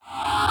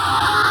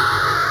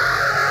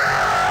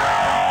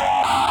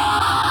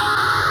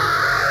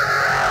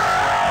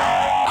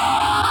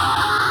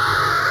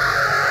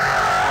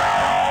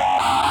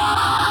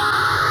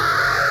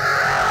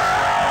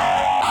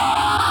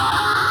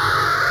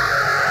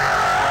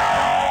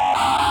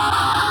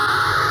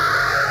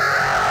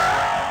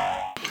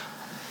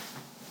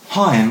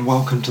Hi and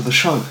welcome to the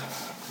show.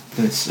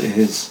 This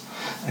is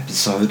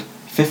episode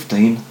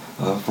 15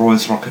 of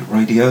Roy's Rocket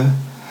Radio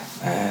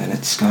and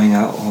it's going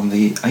out on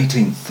the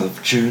 18th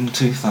of June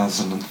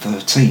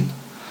 2013.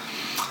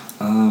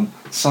 Hi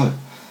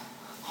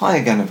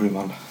again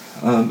everyone.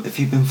 If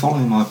you've been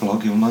following my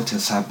blog you'll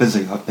notice how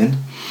busy I've been.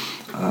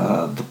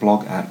 The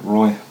blog at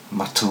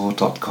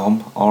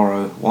roymathur.com,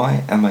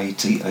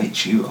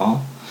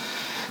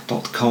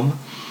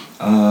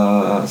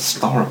 roymathur.com,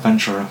 Star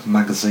Adventurer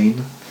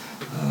magazine,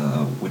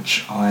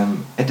 which I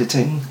am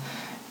editing,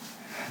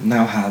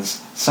 now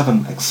has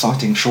 7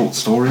 exciting short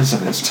stories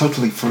and it's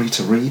totally free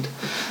to read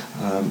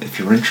if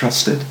you're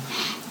interested.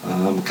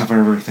 We cover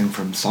everything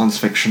from science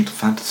fiction to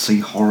fantasy,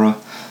 horror,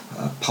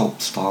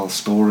 pulp style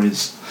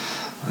stories,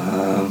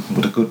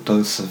 with a good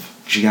dose of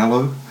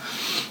giallo,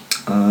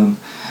 and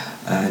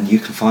you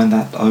can find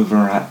that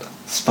over at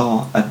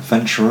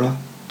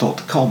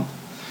staradventurer.com.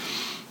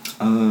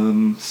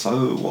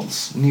 So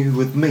what's new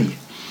with me?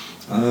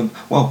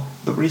 Well,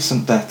 the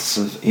recent deaths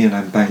of Ian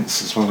M.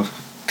 Banks, as well as a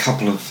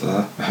couple of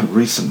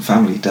recent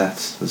family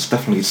deaths, has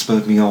definitely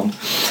spurred me on,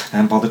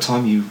 and by the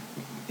time you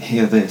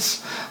hear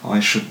this,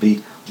 I should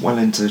be well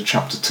into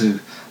chapter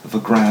 2 of a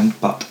grand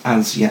but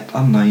as yet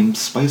unnamed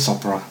space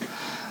opera.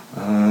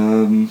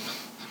 I'm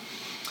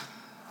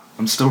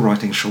still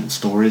writing short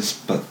stories,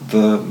 but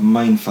the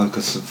main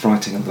focus of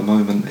writing at the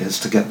moment is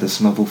to get this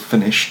novel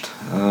finished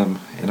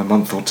in a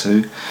month or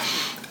two,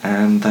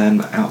 and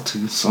then out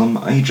to some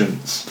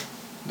agents,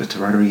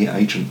 literary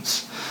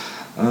agents,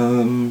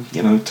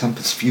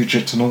 Tempest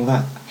Fugit and all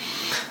that.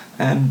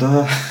 And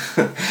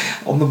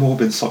on the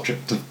morbid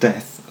subject of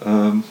death,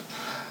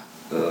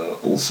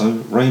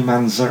 also Ray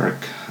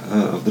Manzarek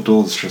of The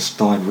Doors just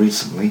died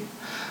recently.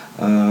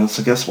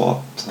 So guess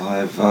what?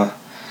 I've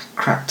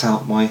cracked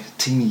out my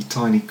teeny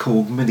tiny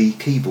Korg MIDI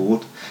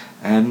keyboard,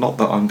 and not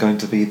that I'm going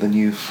to be the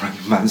new Ray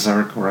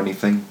Manzarek or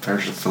anything,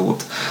 perish of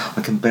thought.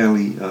 I can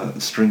barely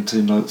string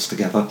 2 notes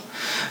together,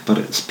 but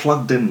it's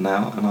plugged in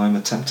now and I'm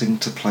attempting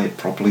to play it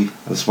properly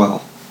as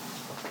well.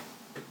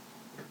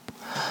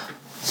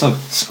 So,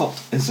 Scott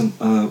isn't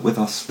with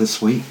us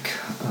this week.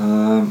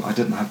 I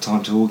didn't have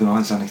time to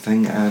organise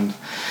anything, and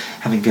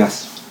having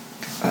guests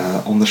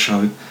on the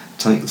show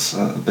takes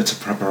a bit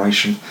of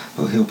preparation,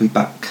 but he'll be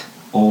back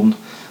on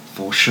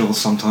for sure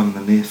sometime in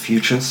the near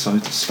future, so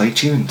stay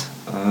tuned.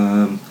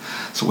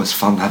 It's always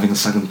fun having a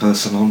second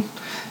person on,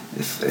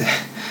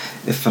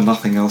 if for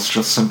nothing else,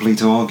 just simply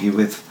to argue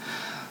with.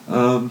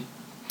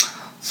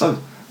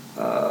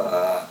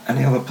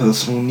 Any other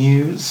personal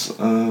news?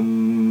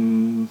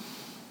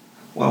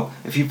 Well,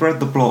 if you've read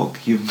the blog,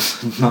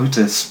 you've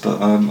noticed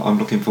that I'm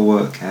looking for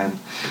work, and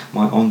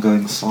my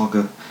ongoing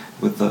saga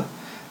with the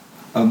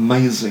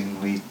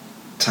amazingly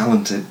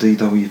talented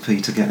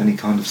DWP to get any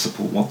kind of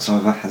support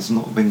whatsoever has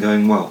not been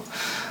going well.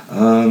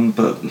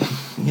 But,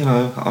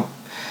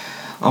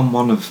 I'm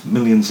one of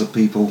millions of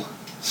people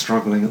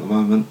struggling at the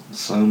moment,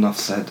 so enough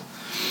said.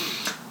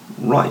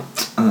 Right,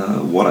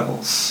 what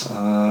else?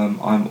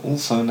 I'm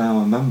also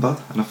now an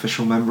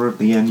official member of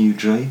the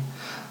NUJ.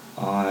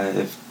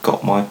 I've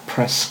got my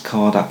press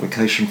card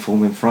application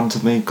form in front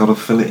of me, got to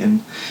fill it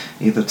in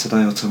either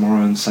today or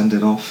tomorrow and send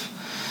it off.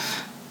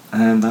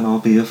 And then I'll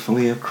be a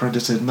fully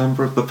accredited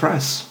member of the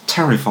press.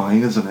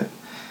 Terrifying, isn't it?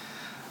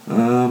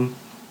 And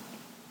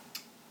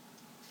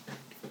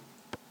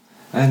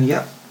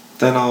yeah,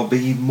 then I'll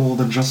be more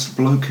than just a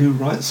bloke who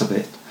writes a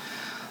bit.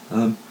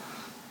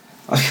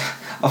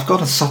 I've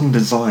got a sudden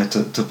desire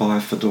to buy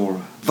a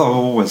fedora, though I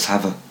always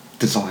have a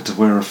desire to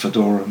wear a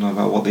fedora no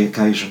matter what the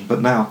occasion,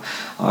 but now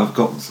I've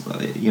got,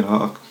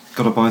 I've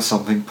got to buy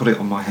something, put it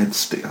on my head,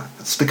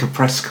 stick a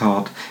press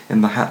card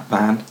in the hat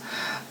band.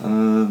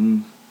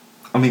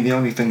 The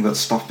only thing that's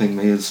stopping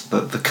me is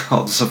that the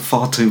cards are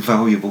far too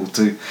valuable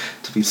to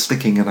be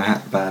sticking in a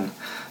hat band,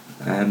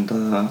 and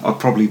I'll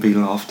probably be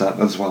laughed at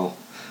as well.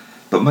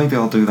 But maybe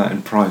I'll do that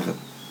in private.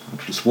 I'll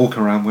just walk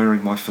around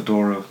wearing my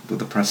fedora with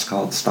the press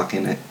card stuck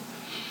in it.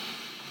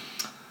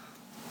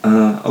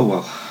 Oh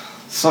well.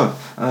 So,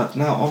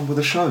 now on with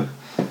the show.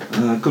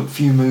 A good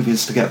few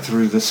movies to get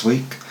through this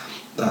week.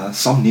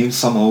 Some new,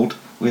 some old,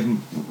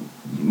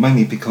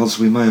 mainly because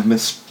we may have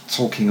missed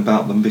talking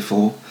about them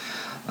before.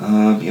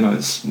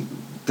 It's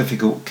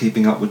difficult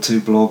keeping up with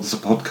 2 blogs, a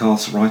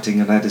podcast,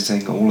 writing and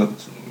editing,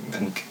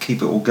 and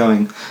keep it all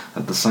going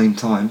at the same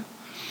time.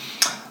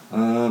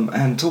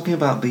 And talking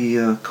about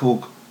the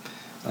Korg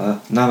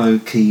Nano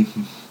Key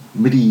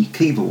MIDI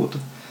keyboard,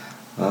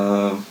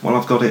 well,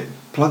 I've got it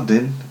plugged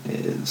in,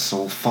 it's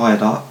all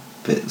fired up,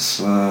 it's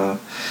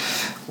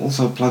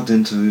also plugged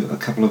into a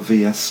couple of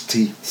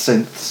VST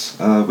synths.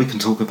 We can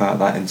talk about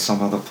that in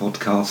some other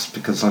podcast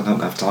because I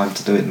don't have time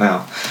to do it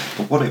now.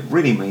 But what it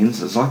really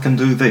means is I can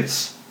do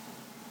this.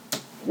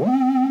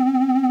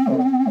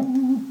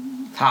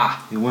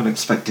 Ha! You weren't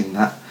expecting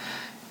that.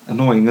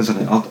 Annoying, isn't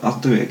it? I'll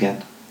do it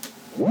again.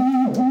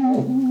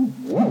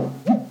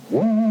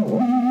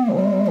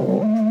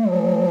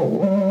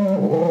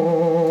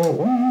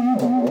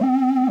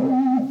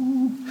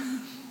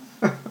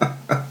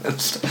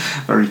 It's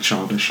very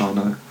childish, I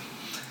know.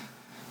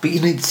 But you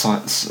need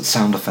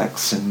sound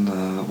effects in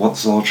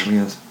what's largely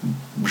a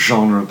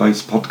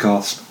genre-based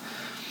podcast.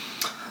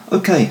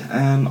 Okay,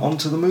 and on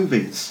to the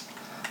movies.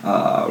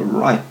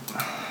 Right,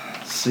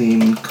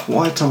 seen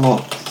quite a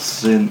lot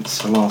since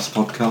the last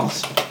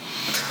podcast.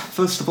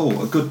 First of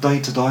all, A Good Day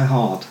to Die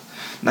Hard.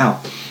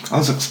 Now, I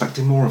was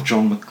expecting more of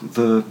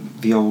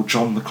the old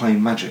John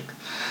McClane magic,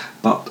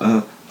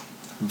 but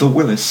the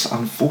Willis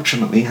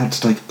unfortunately had to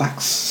take a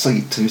back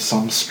seat to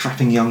some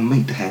strapping young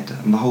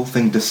meathead, and the whole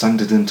thing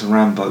descended into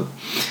Rambo,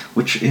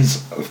 which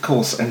is, of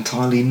course,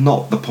 entirely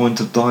not the point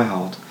of Die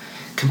Hard.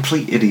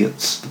 Complete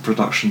idiots, the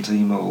production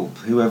team or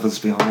whoever's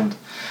behind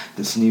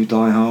this new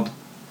Die Hard.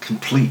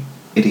 Complete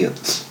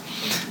idiots.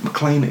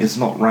 McClane is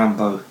not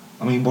Rambo.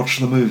 I mean, watch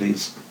the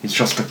movies. He's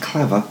just a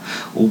clever,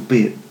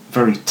 albeit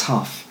very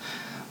tough,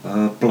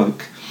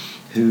 bloke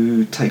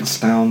who takes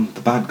down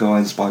the bad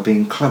guys by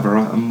being cleverer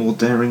and more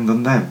daring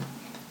than them.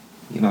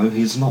 You know,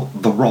 he's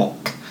not The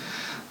Rock.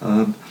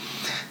 Now,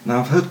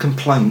 I've heard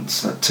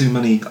complaints that too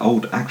many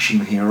old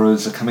action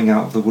heroes are coming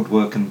out of the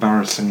woodwork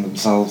embarrassing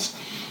themselves.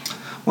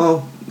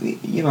 Well,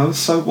 you know,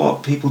 so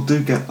what? People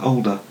do get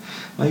older.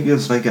 Maybe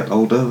as they get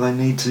older, they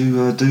need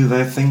to do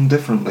their thing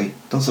differently.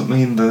 Doesn't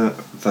mean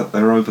that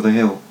they're over the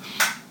hill.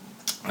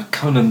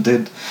 Conan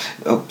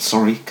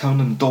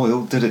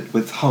Doyle did it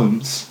with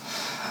Holmes.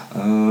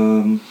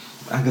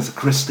 Agatha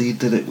Christie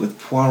did it with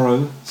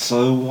Poirot,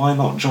 so why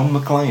not John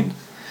McClane?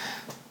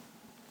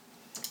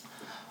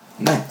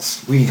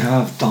 Next, we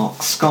have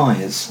Dark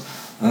Skies.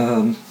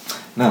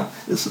 Now,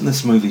 isn't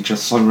this movie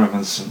just so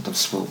reminiscent of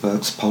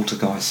Spielberg's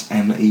Poltergeist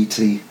and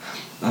E.T.?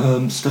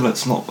 Still,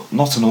 it's not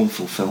an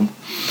awful film,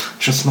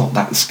 just not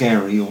that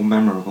scary or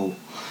memorable.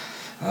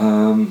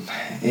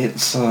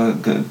 It's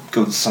a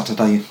good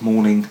Saturday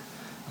morning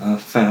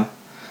fare.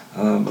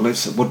 At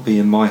least it would be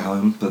in my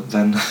home, but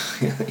then,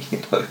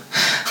 you know,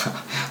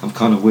 I'm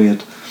kind of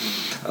weird.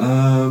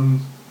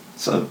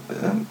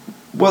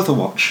 Worth a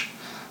watch.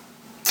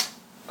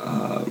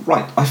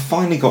 Right, I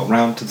finally got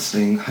round to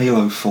seeing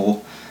Halo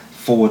 4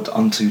 Forward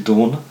Unto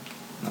Dawn.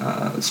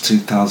 It's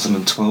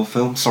 2012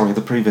 film. Sorry,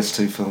 the previous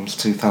two films,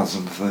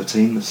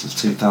 2013. This is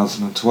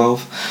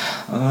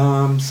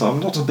 2012. So I'm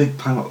not a big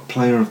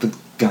player of the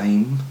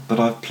game, but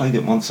I've played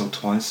it once or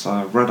twice, so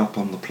I've read up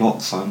on the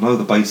plot, so I know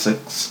the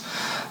basics.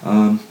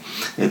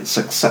 It's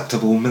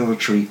acceptable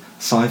military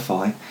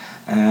sci-fi,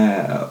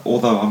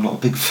 although I'm not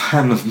a big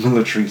fan of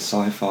military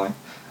sci-fi,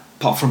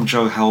 apart from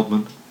Joe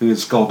Haldeman, who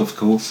is God, of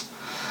course.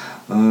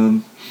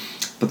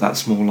 But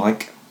that's more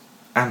like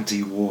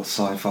anti-war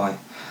sci-fi.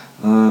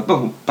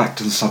 Well, back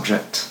to the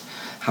subject.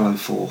 Halo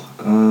 4.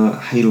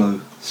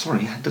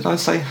 Sorry, did I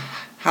say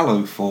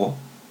Halo 4?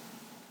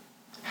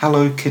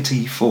 Hello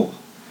Kitty 4.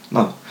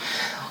 No,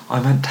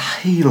 I meant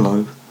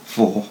Halo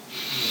 4.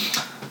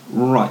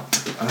 Right,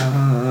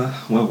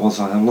 where was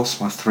I? I lost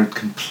my thread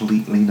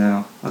completely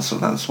now.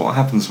 That's what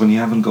happens when you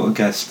haven't got a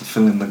guest to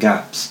fill in the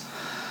gaps.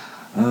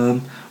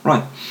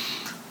 Right,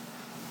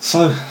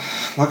 so,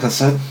 like I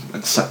said,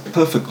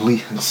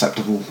 perfectly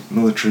acceptable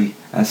military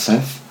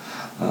SF.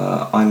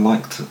 I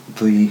liked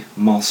the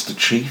Master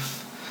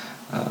Chief.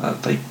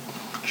 They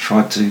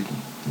tried to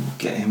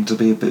get him to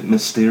be a bit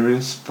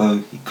mysterious, though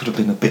he could have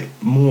been a bit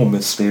more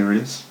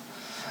mysterious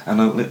and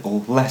a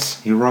little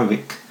less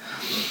heroic.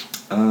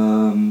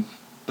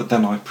 But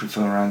then I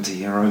prefer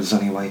anti-heroes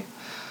anyway.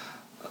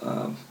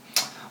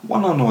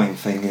 One annoying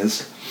thing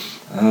is,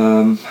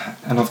 and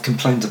I've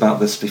complained about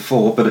this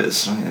before, but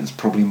it's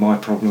probably my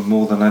problem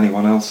more than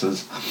anyone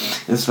else's,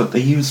 is that they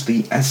use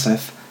the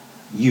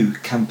SFU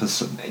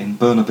campus in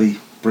Burnaby,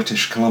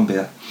 British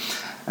Columbia.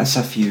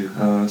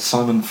 SFU,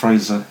 Simon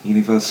Fraser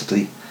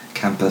University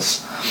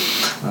campus,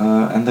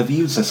 and they've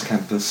used this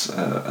campus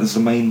as the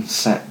main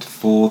set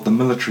for the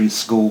military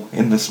school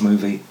in this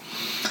movie.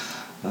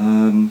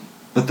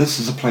 But this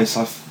is a place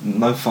I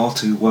know far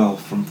too well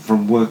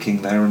from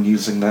working there and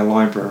using their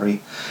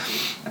library,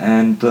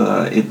 and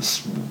it's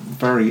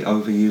very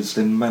overused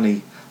in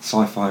many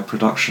sci-fi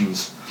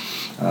productions,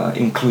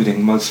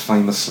 including most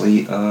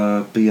famously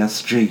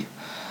BSG,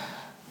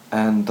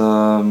 and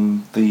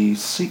the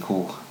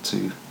sequel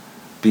to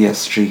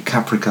BSG,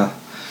 Caprica.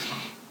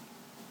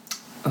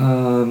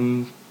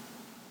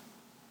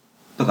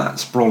 But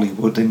that's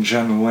Brollywood in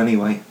general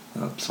anyway.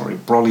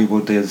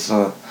 Brollywood is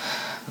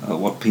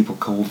what people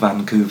call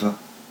Vancouver.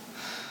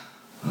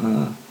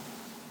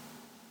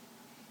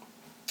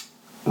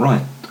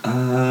 Right,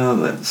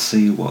 let's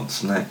see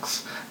what's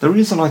next. The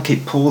reason I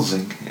keep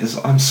pausing is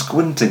I'm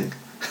squinting.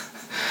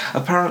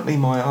 Apparently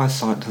my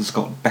eyesight has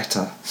got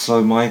better,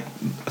 so my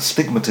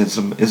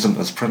astigmatism isn't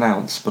as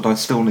pronounced, but I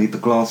still need the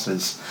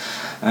glasses.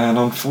 And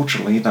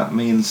unfortunately that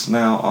means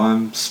now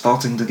I'm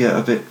starting to get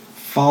a bit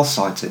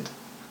far-sighted.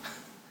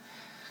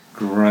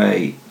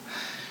 Great.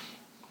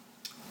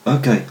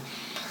 Okay,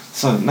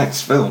 so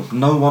next film,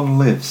 No One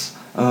Lives.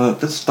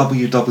 This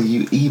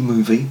WWE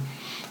movie,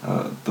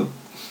 the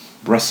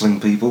wrestling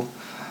people,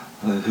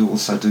 who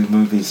also do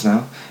movies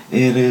now,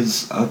 it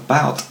is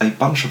about a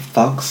bunch of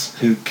thugs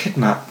who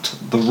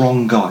kidnapped the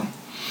wrong guy.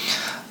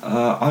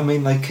 I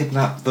mean they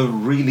kidnapped the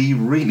really,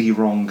 really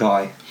wrong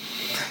guy.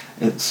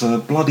 It's a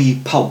bloody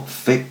pulp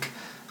flick.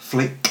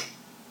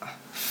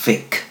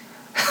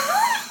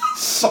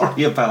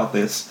 Sorry about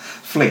this.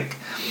 Flick.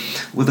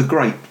 With a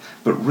great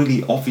but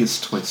really obvious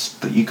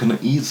twist that you can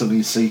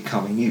easily see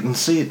coming. You can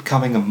see it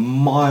coming a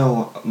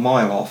mile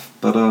off,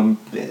 but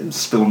it's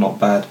still not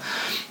bad.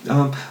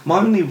 My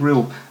only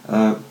real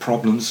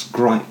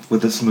gripe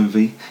with this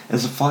movie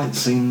is a fight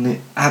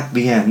scene at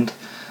the end,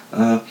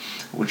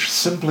 which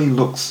simply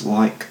looks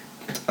like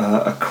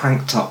a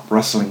cranked up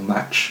wrestling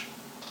match.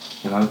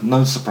 You know,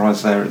 no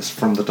surprise there, it's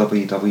from the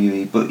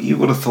WWE, but you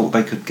would have thought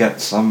they could get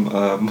some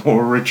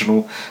more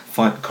original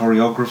fight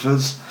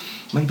choreographers.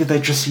 Maybe they're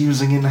just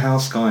using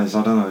in-house guys,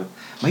 I don't know.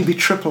 Maybe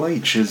Triple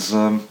H is,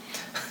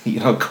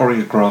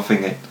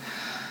 choreographing it.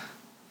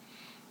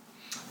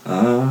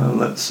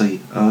 Let's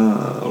see.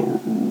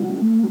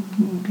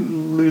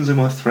 Losing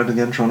my thread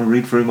again, trying to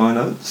read through my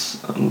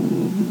notes.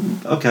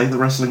 Okay, the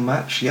wrestling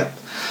match, yep.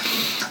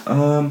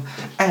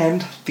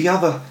 And the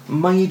other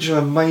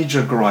major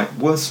gripe,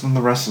 worse than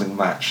the wrestling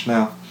match.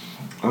 Now,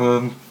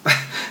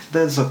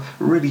 there's a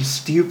really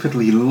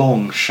stupidly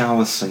long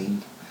shower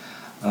scene.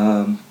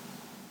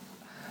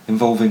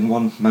 Involving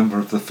one member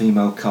of the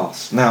female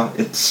cast. Now,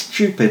 it's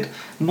stupid,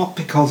 not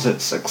because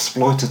it's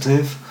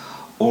exploitative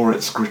or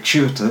it's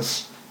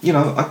gratuitous. You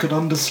know, I could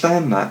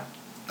understand that.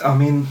 I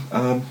mean,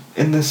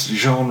 in this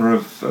genre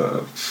of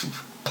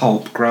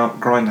pulp,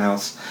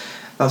 grindhouse,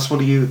 that's what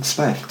do you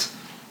expect?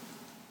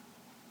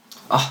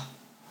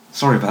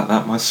 Sorry about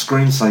that, my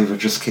screensaver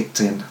just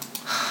kicked in.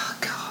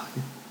 God.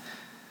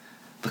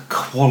 The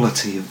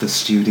quality of the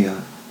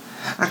studio.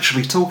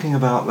 Actually, talking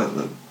about...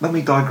 Let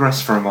me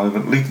digress for a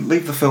moment.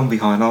 Leave the film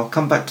behind. I'll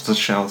come back to the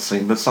shower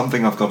scene. There's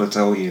something I've got to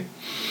tell you.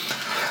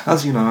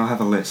 As you know, I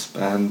have a lisp,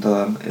 and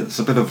it's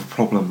a bit of a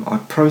problem. I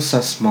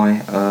process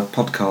my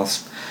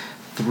podcast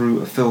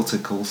through a filter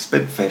called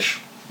Spitfish,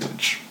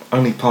 which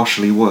only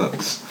partially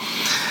works.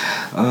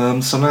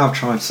 So now I've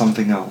tried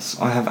something else.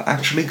 I have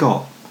actually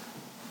got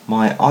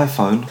my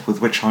iPhone, with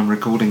which I'm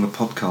recording the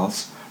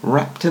podcast,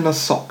 wrapped in a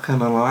sock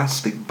and an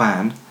elastic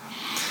band,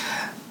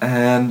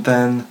 and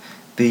then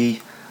the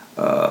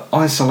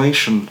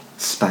isolation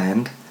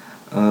stand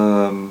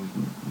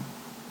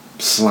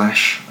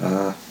slash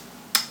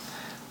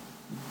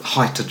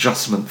height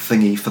adjustment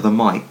thingy for the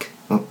mic,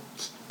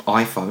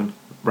 iPhone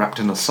wrapped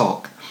in a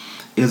sock,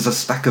 is a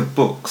stack of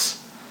books.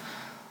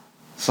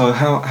 So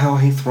how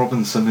Heath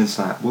Robinson is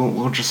that?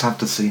 We'll just have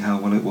to see how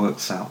well it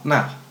works out.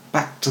 Now,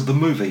 back to the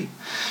movie.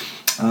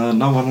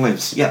 No One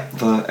Lives. Yeah,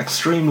 the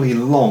extremely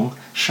long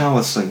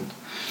shower scene.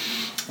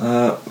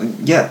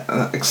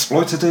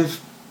 Exploitative,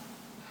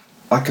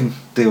 I can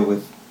deal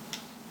with.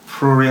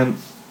 Prurient,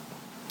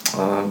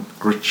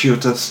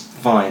 gratuitous,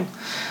 fine.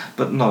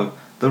 But no,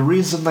 the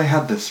reason they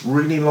had this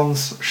really long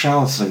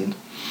shower scene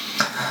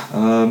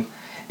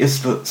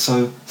is that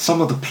so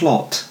some of the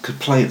plot could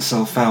play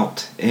itself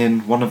out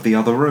in one of the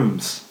other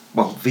rooms.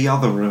 Well, the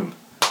other room.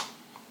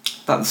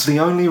 That's the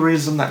only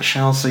reason that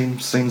shower scene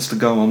seems to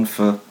go on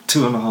for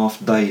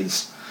 2.5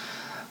 days.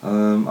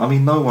 I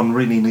mean, no one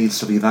really needs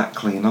to be that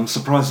clean. I'm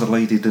surprised the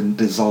lady didn't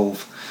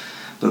dissolve,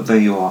 but there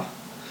you are.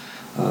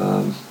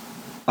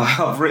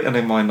 I've written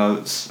in my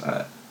notes,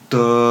 so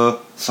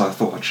I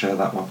thought I'd share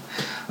that one.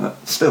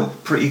 Still,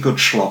 pretty good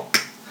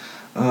schlock.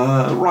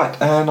 Right,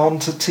 and on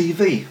to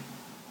TV.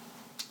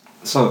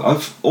 So,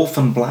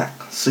 Orphan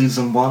Black,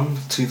 Season 1,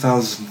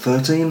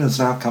 2013, has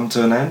now come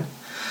to an end.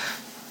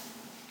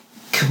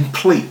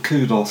 Complete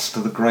kudos to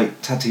the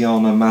great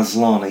Tatiana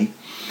Maslany,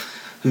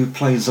 who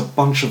plays a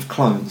bunch of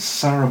clones.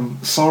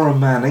 Sarah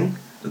Manning,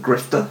 a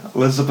grifter,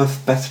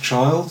 Elizabeth Beth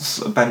Childs,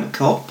 a bent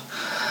cop,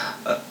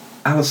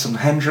 Alison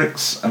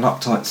Hendricks, an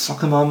uptight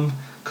soccer mum,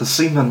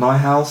 Cosima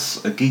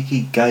Niehaus, a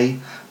geeky gay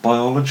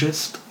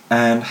biologist,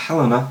 and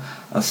Helena,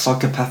 a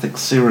psychopathic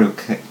serial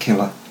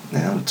killer.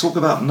 Now, talk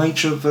about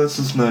nature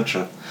versus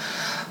nurture.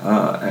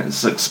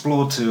 It's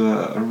explored to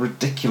a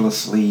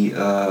ridiculous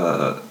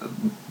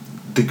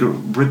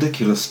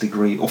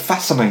degree, or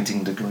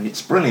fascinating degree.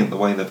 It's brilliant the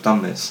way they've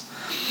done this.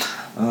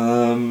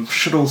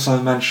 Should also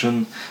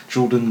mention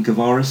Jordan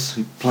Gavaris,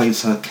 who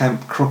plays her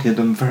camp, crooked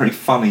and very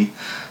funny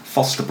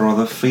foster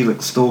brother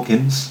Felix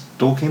Dawkins.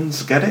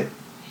 Dawkins, get it?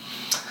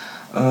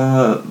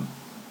 The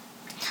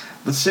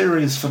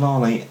series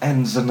finale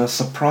ends in a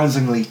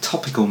surprisingly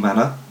topical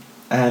manner,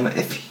 and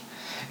if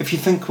you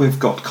think we've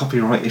got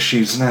copyright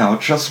issues now,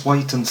 just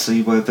wait and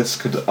see where this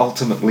could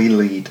ultimately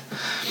lead.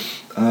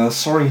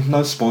 Sorry,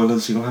 no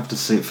spoilers, you'll have to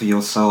see it for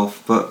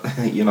yourself, but,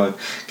 you know,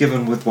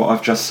 given with what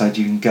I've just said,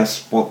 you can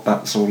guess what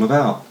that's all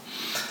about.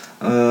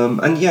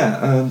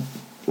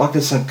 Like I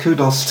said,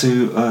 kudos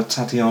to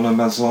Tatiana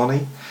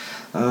Maslany.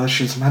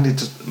 She's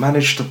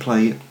managed to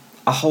play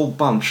a whole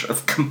bunch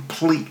of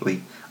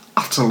completely,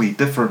 utterly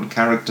different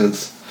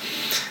characters,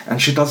 and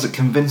she does it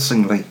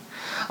convincingly.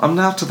 I'm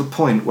now to the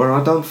point where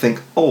I don't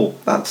think, oh,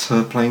 that's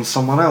her playing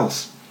someone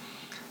else.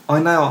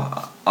 I've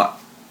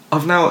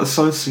now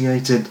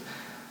associated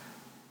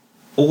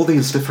all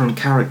these different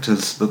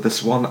characters that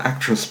this one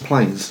actress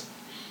plays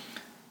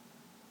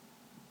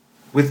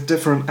with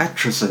different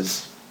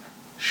actresses.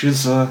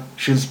 She's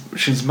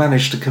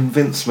managed to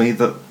convince me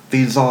that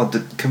these are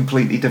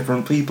completely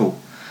different people.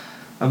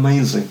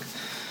 Amazing.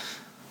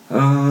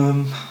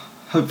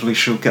 Hopefully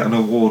she'll get an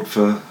award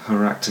for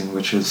her acting,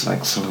 which is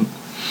excellent.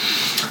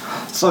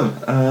 So,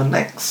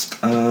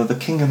 next, The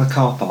King in the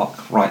Car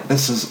Park. Right,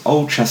 this is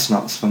old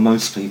chestnuts for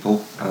most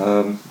people.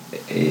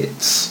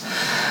 It's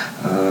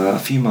a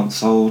few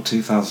months old,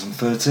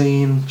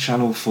 2013,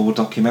 Channel 4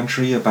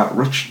 documentary about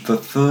Richard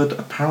III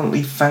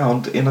apparently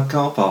found in a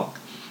car park.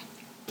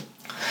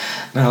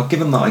 Now,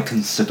 given that I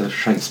consider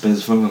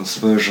Shakespeare's villainous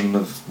version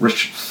of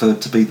Richard III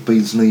to be the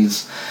bee's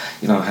knees,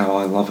 you know how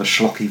I love a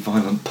schlocky,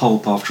 violent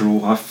pulp after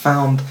all, I've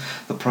found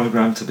the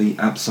programme to be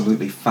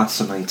absolutely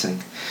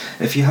fascinating.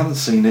 If you haven't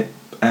seen it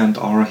and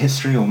are a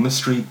history or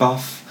mystery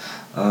buff,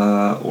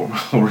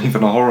 or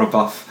even a horror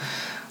buff,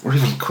 or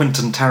even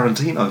Quentin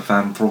Tarantino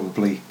fan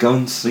probably, go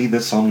and see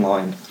this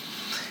online.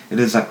 It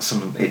is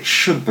excellent. It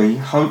should be,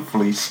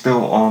 hopefully,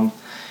 still on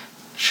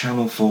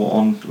Channel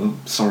 4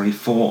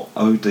 4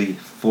 OD,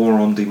 4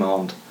 on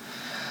demand.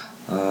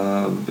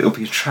 It'll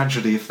be a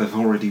tragedy if they've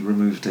already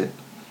removed it.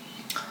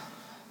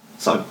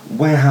 So,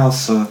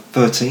 Warehouse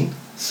 13,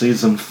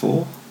 Season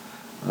 4.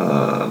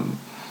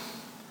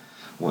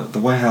 The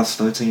Warehouse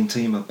 13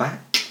 team are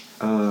back.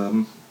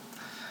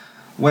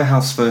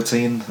 Warehouse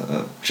 13,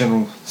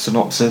 general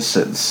synopsis,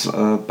 it's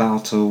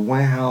about a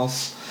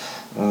warehouse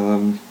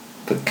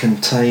that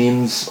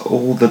contains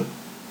all the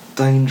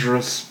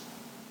dangerous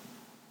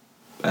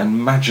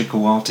and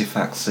magical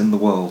artifacts in the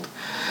world.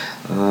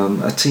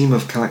 A team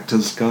of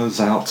collectors goes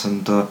out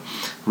and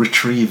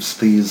retrieves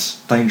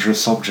these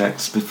dangerous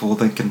objects before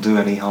they can do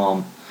any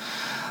harm.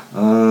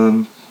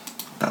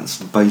 That's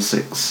the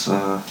basics.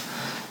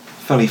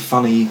 Fairly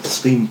funny,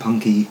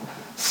 steampunky,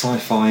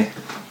 sci-fi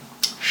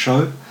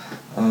show.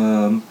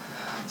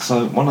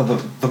 So one of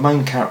the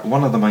main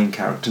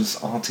characters,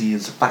 Artie,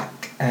 is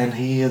back, and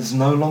he is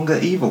no longer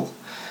evil.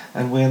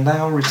 And we're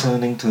now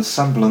returning to a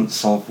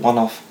semblance of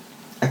one-off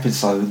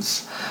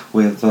episodes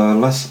with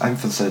less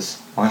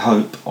emphasis, I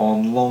hope,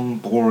 on long,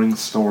 boring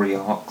story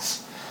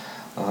arcs.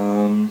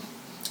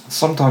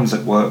 Sometimes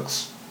it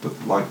works,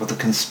 but like with the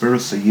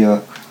conspiracy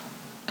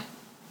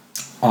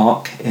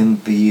arc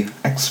in the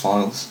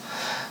X-Files,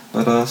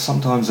 but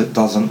sometimes it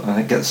doesn't, and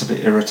it gets a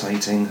bit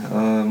irritating.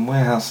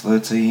 Warehouse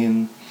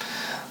 13,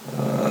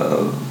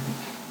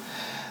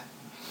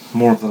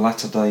 more of the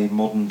latter-day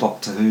modern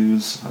Doctor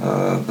Who's,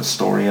 the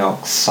story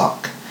arcs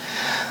suck.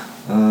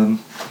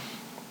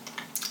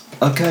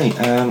 Okay,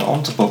 and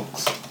on to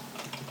books.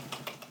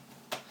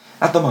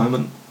 At the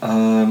moment,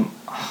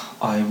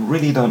 I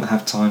really don't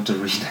have time to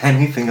read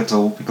anything at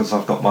all because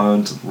I've got my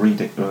own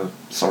writing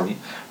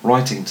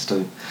to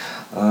do.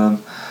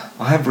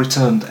 I have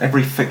returned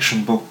every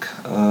fiction book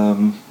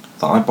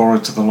that I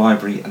borrowed to the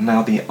library, and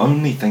now the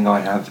only thing I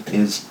have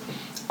is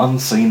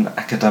unseen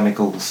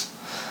academicals.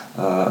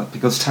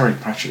 Because Terry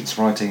Pratchett's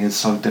writing is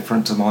so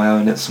different to my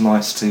own, it's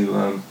nice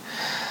to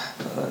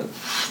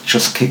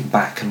just kick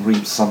back and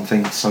read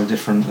something so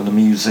different and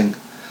amusing.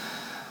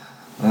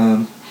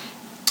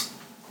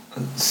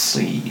 Let's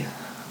see.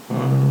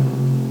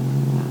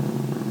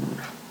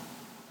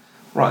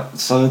 Right,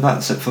 so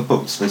that's it for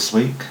books this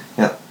week.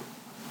 Yeah,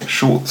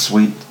 short,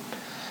 sweet.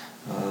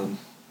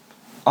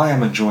 I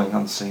am enjoying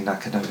Unseen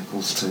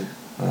Academicals too,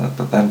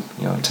 but then,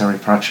 you know, Terry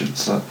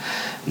Pratchett's an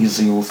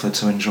easy author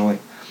to enjoy.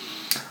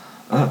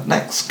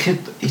 Next,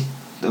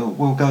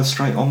 we'll go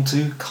straight on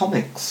to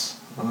comics.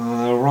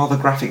 Rather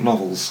graphic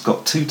novels.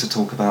 Got 2 to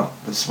talk about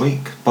this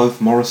week, both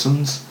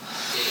Morrison's.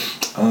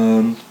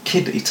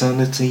 Kid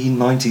Eternity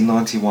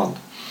 1991.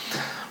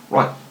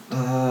 Right,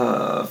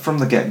 from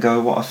the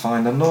get-go, what I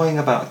find annoying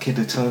about Kid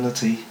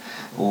Eternity,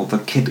 or the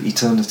Kid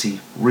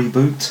Eternity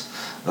reboot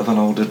of an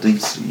older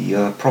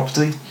DC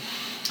property,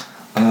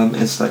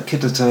 is that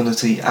Kid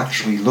Eternity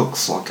actually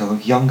looks like a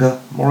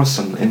younger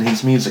Morrison in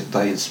his music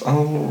days.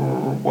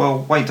 Oh,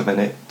 well, wait a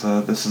minute,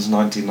 this is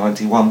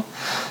 1991,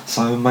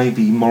 so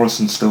maybe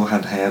Morrison still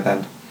had hair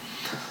then.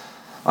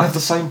 I have the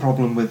same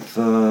problem with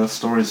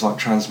stories like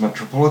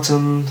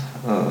Transmetropolitan,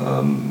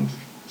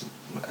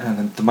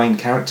 and the main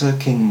character,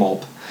 King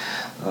Mob.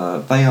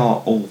 They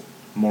are all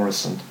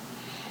Morrison.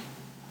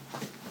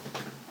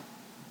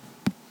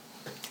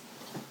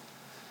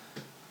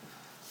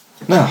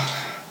 Now,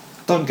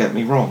 don't get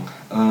me wrong,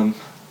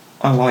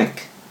 I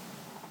like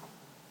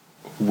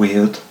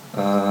Weird,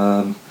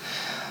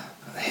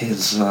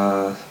 his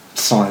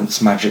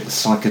science, magic,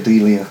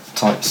 psychedelia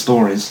type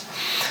stories,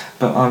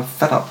 but I'm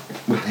fed up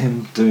with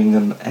him doing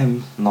an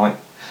M. Night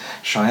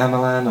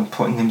Shyamalan and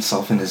putting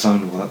himself in his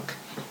own work.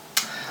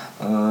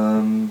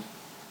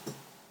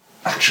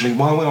 Actually,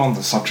 while we're on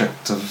the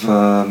subject of...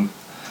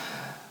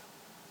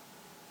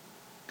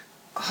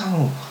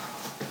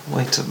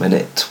 wait a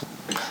minute.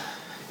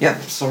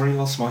 Yep, sorry,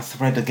 lost my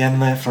thread again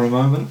there for a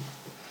moment.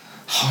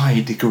 High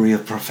degree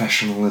of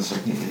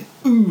professionalism. It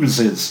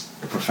oozes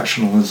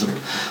professionalism.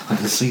 I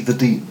can see the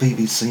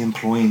BBC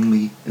employing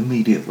me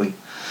immediately.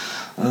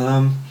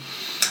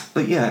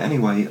 But yeah,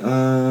 anyway,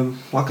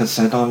 like I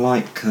said, I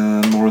like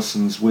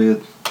Morrison's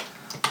weird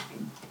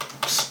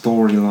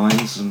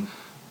storylines and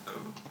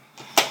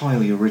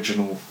highly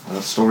original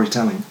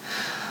storytelling.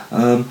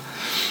 Um,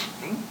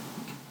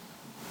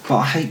 but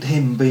I hate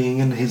him being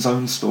in his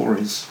own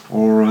stories,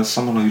 or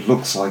someone who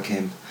looks like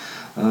him.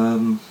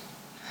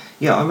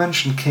 Yeah, I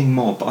mentioned King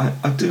Mob.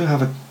 I do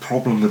have a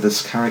problem with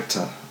this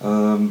character,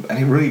 and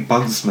it really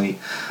bugs me.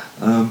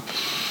 Um,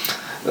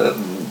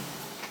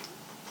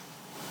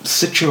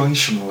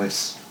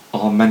 Situationalists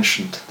are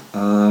mentioned,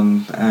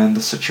 and the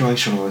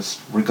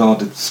situationalists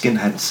regarded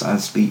skinheads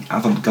as the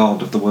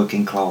avant-garde of the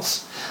working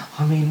class.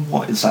 I mean,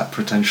 what is that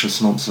pretentious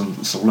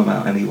nonsense all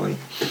about anyway?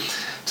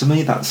 To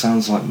me, that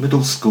sounds like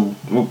middle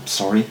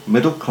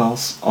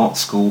class art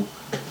school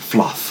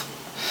fluff.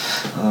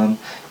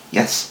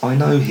 Yes, I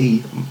know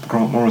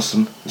Grant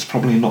Morrison, is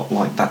probably not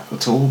like that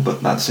at all,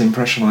 but that's the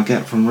impression I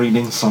get from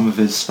reading some of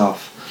his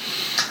stuff.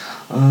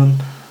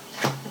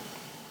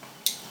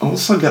 I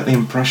also get the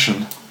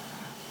impression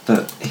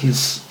that he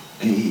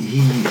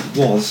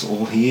was,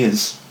 or he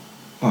is,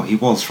 well, he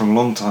was from a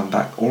long time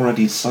back,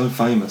 already so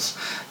famous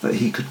that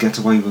he could get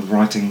away with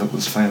writing that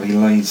was fairly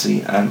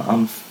lazy and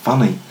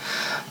unfunny.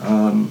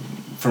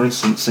 For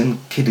instance, in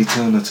Kid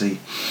Eternity,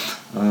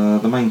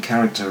 the main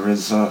character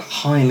is a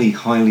highly,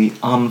 highly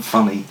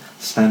unfunny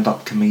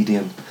stand-up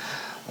comedian.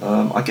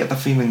 I get the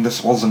feeling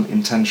this wasn't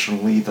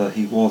intentional either.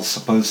 He was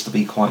supposed to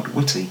be quite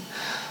witty,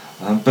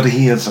 but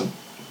he isn't.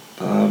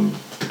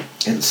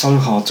 It's so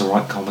hard to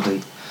write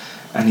comedy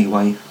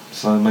anyway,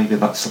 so maybe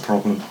that's the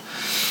problem.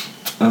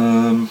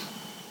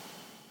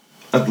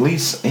 At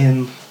least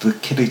in the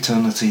Kid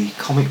Eternity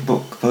comic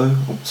book, though,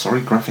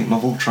 graphic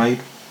novel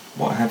trade,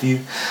 what have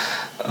you,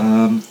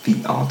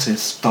 the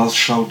artist does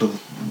shoulder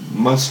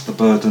most of the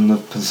burden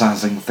of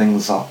pizzazzing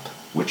things up,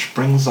 which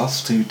brings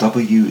us to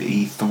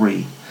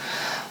WE3.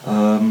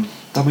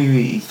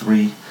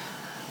 WE3,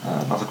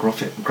 another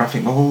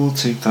graphic novel,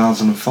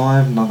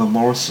 2005, another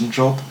Morrison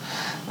job.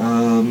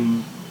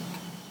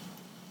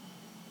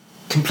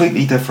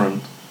 Completely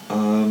different.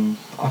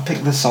 I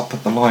picked this up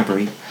at the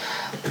library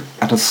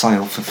at a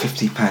sale for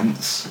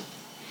 50p,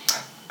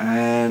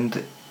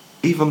 and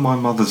even my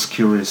mother's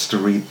curious to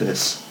read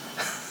this,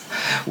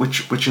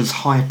 which is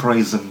high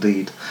praise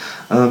indeed.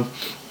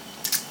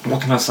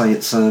 What can I say?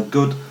 It's a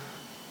good,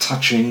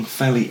 touching,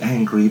 fairly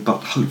angry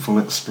but hopeful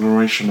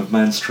exploration of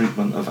man's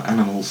treatment of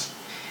animals.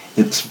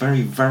 It's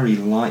very, very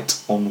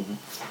light on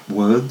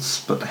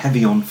words, but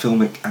heavy on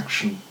filmic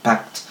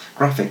action-packed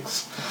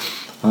graphics.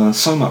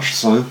 So much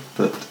so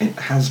that it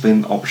has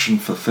been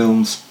optioned for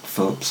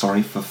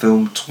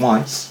film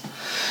twice,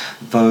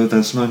 though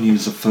there's no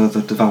news of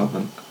further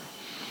development.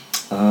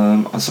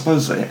 I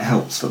suppose that it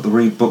helps that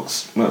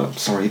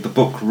the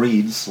book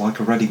reads like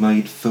a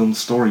ready-made film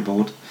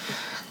storyboard.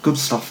 Good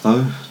stuff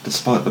though,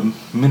 despite the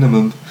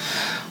minimum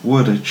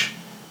word age.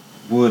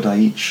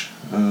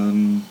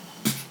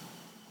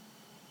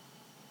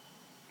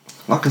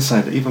 Like I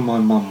said, even my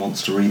mum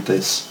wants to read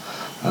this.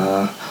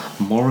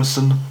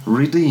 Morrison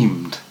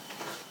redeemed.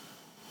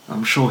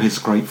 I'm sure he's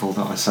grateful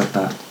that I said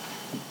that.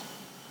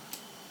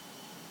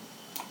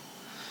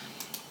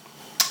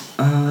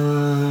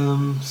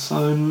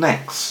 So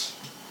next,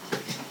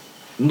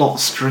 not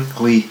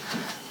strictly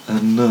a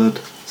nerd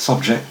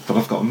subject, but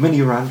I've got a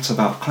mini rant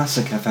about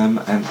Classic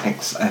FM and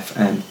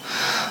XFM.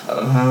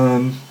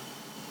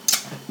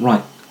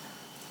 Right,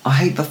 I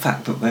hate the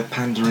fact that they're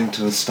pandering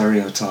to a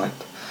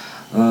stereotype.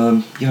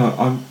 I'm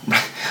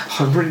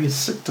really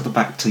sick to the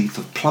back teeth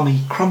of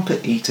plummy,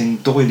 crumpet-eating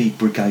doily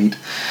brigade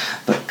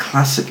that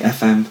Classic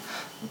FM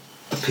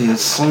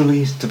appears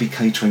solely to be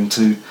catering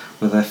to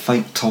with their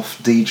fake toff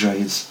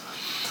DJs.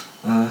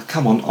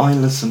 Come on, I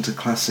listen to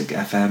Classic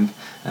FM,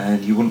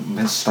 and you wouldn't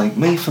mistake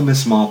me for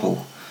Miss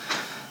Marple.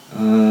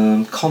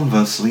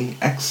 Conversely,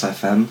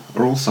 XFM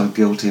are also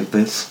guilty of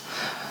this.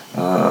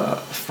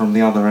 From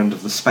the other end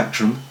of the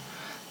spectrum,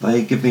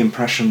 they give the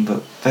impression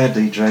that their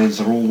DJs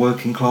are all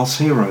working class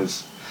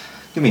heroes.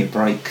 Give me a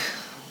break.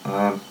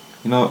 I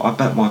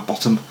bet my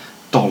bottom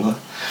dollar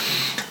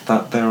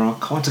that there are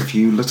quite a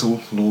few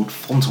little Lord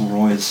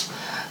Fauntleroys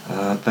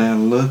there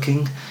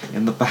lurking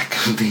in the back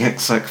of the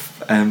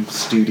XFM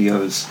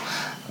studios.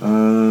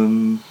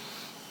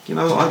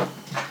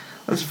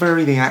 Let's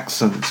vary the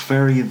accents,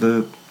 vary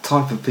the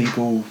type of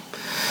people,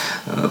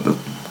 the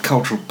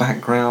cultural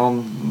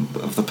background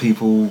of the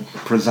people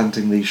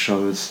presenting these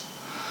shows.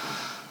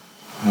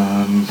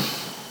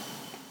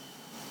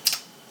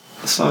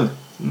 So,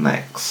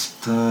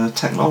 next,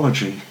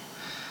 technology.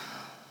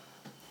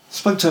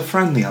 Spoke to a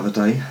friend the other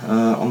day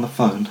on the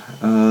phone,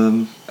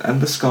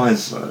 and this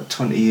guy's a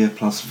 20-year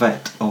plus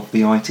vet of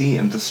the IT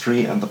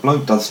industry, and the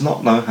bloke does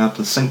not know how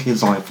to sync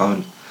his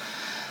iPhone.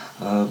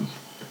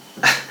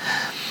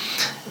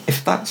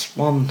 If that's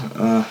one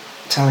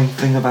telling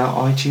thing about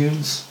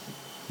iTunes,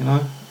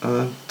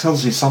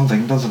 tells you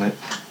something, doesn't it?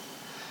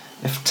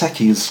 If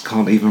techies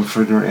can't even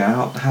figure it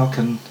out, how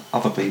can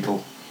other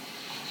people?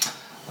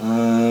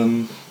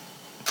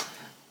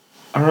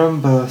 I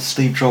remember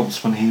Steve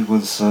Jobs, when he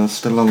was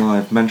still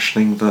alive,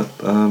 mentioning that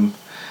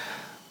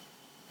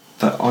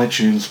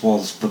iTunes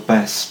was the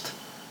best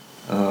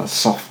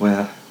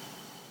software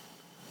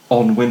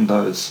on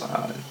Windows.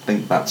 I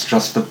think that's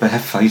just a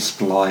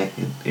barefaced lie.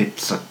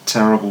 It's a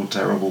terrible,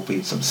 terrible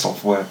piece of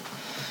software.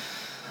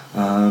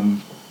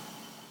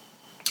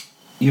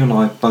 You and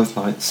I both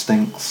know it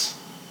stinks,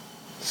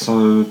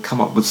 so come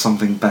up with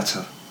something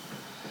better.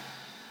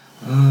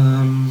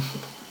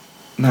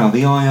 Now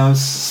the iOS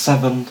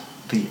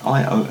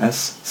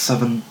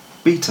 7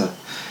 beta,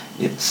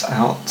 it's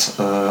out.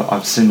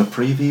 I've seen the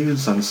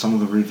previews and some of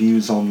the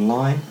reviews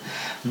online.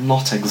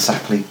 Not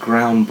exactly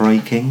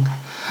groundbreaking.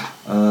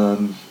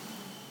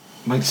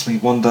 Makes me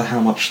wonder how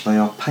much they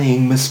are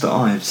paying Mr.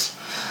 Ives.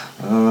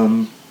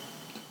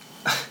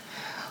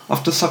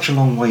 After such a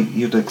long wait,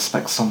 you'd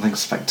expect something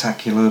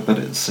spectacular, but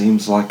it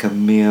seems like a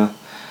mere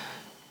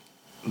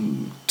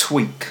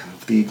tweak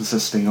of the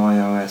existing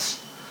iOS.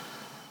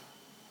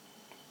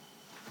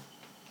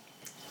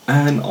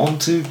 And on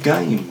to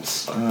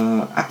games.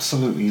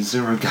 Absolutely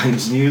zero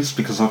games news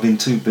because I've been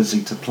too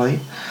busy to play.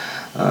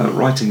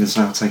 Writing is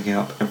now taking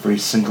up every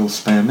single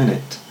spare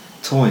minute.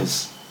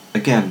 Toys.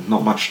 Again,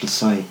 not much to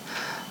say.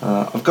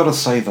 I've got to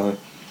say though,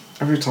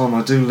 every time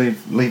I do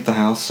leave the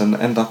house and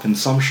end up in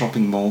some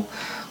shopping mall,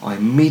 I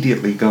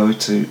immediately go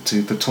to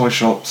the toy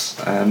shops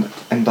and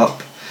end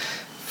up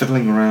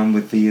fiddling around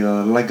with the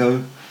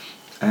Lego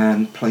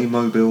and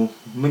Playmobil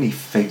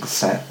minifig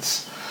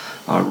sets.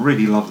 I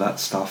really love that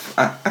stuff.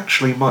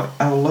 Actually,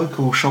 our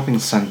local shopping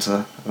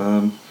centre,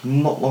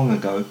 not long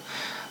ago,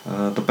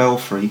 the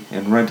Belfry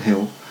in Red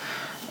Hill,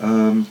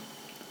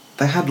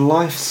 they had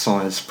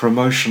life-size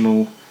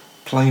promotional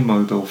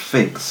Playmobil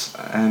figs,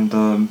 and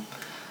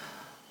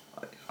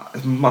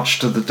much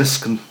to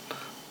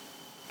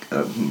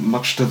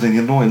the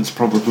annoyance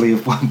probably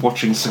of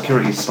watching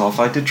security staff,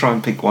 I did try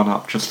and pick one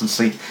up just to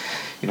see,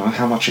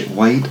 how much it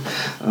weighed.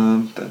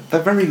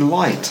 They're very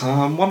light.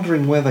 I'm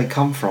wondering where they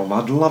come from.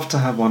 I'd love to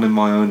have one in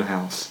my own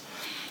house.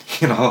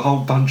 A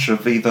whole bunch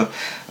of either,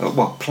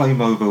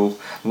 Playmobil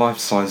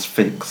life-size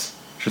figs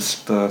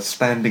just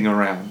standing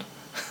around.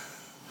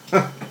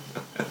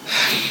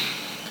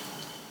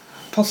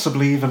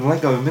 Possibly even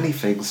Lego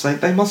minifigs.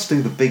 They must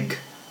do the big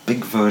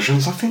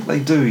versions. I think they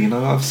do,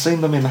 I've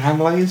seen them in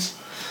Hamleys.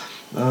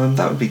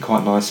 That would be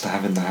quite nice to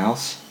have in the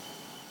house.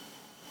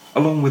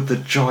 Along with the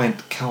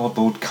giant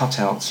cardboard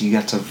cutouts you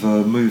get of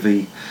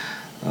movie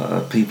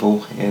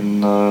people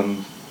in,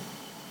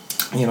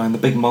 in the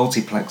big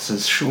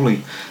multiplexes.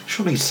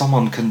 Surely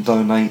someone can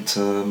donate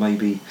to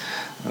maybe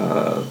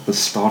the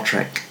Star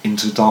Trek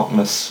Into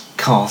Darkness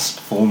cast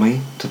for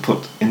me to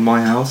put in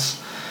my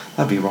house.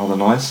 That'd be rather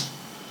nice.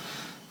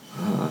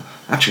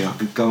 Actually, I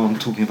could go on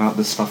talking about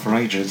this stuff for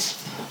ages.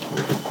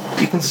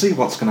 You can see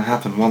what's going to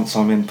happen once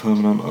I'm in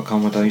permanent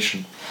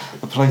accommodation.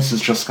 The place is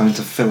just going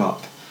to fill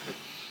up.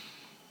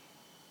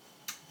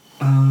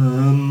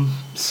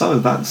 So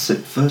that's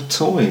it for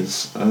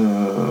toys.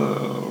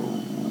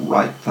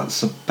 Right,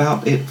 that's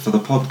about it for the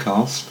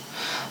podcast.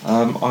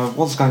 I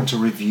was going to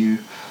review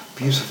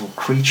Beautiful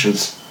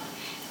Creatures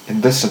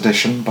in this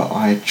edition, but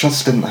I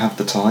just didn't have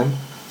the time.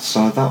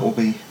 So that will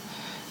be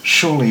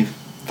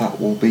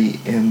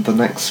in the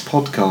next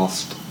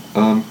podcast.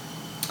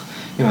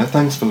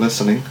 Thanks for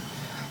listening.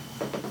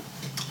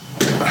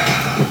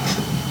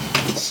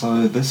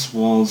 So this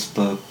was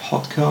the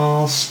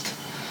podcast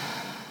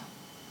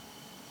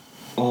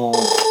of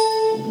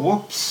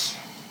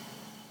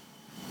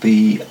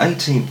the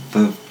 18th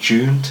of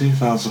June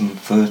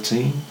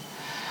 2013,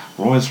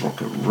 Roy's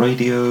Rocket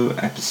Radio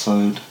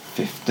episode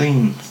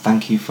 15.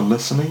 Thank you for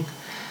listening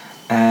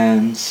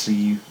and see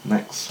you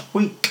next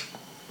week.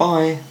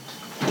 Bye.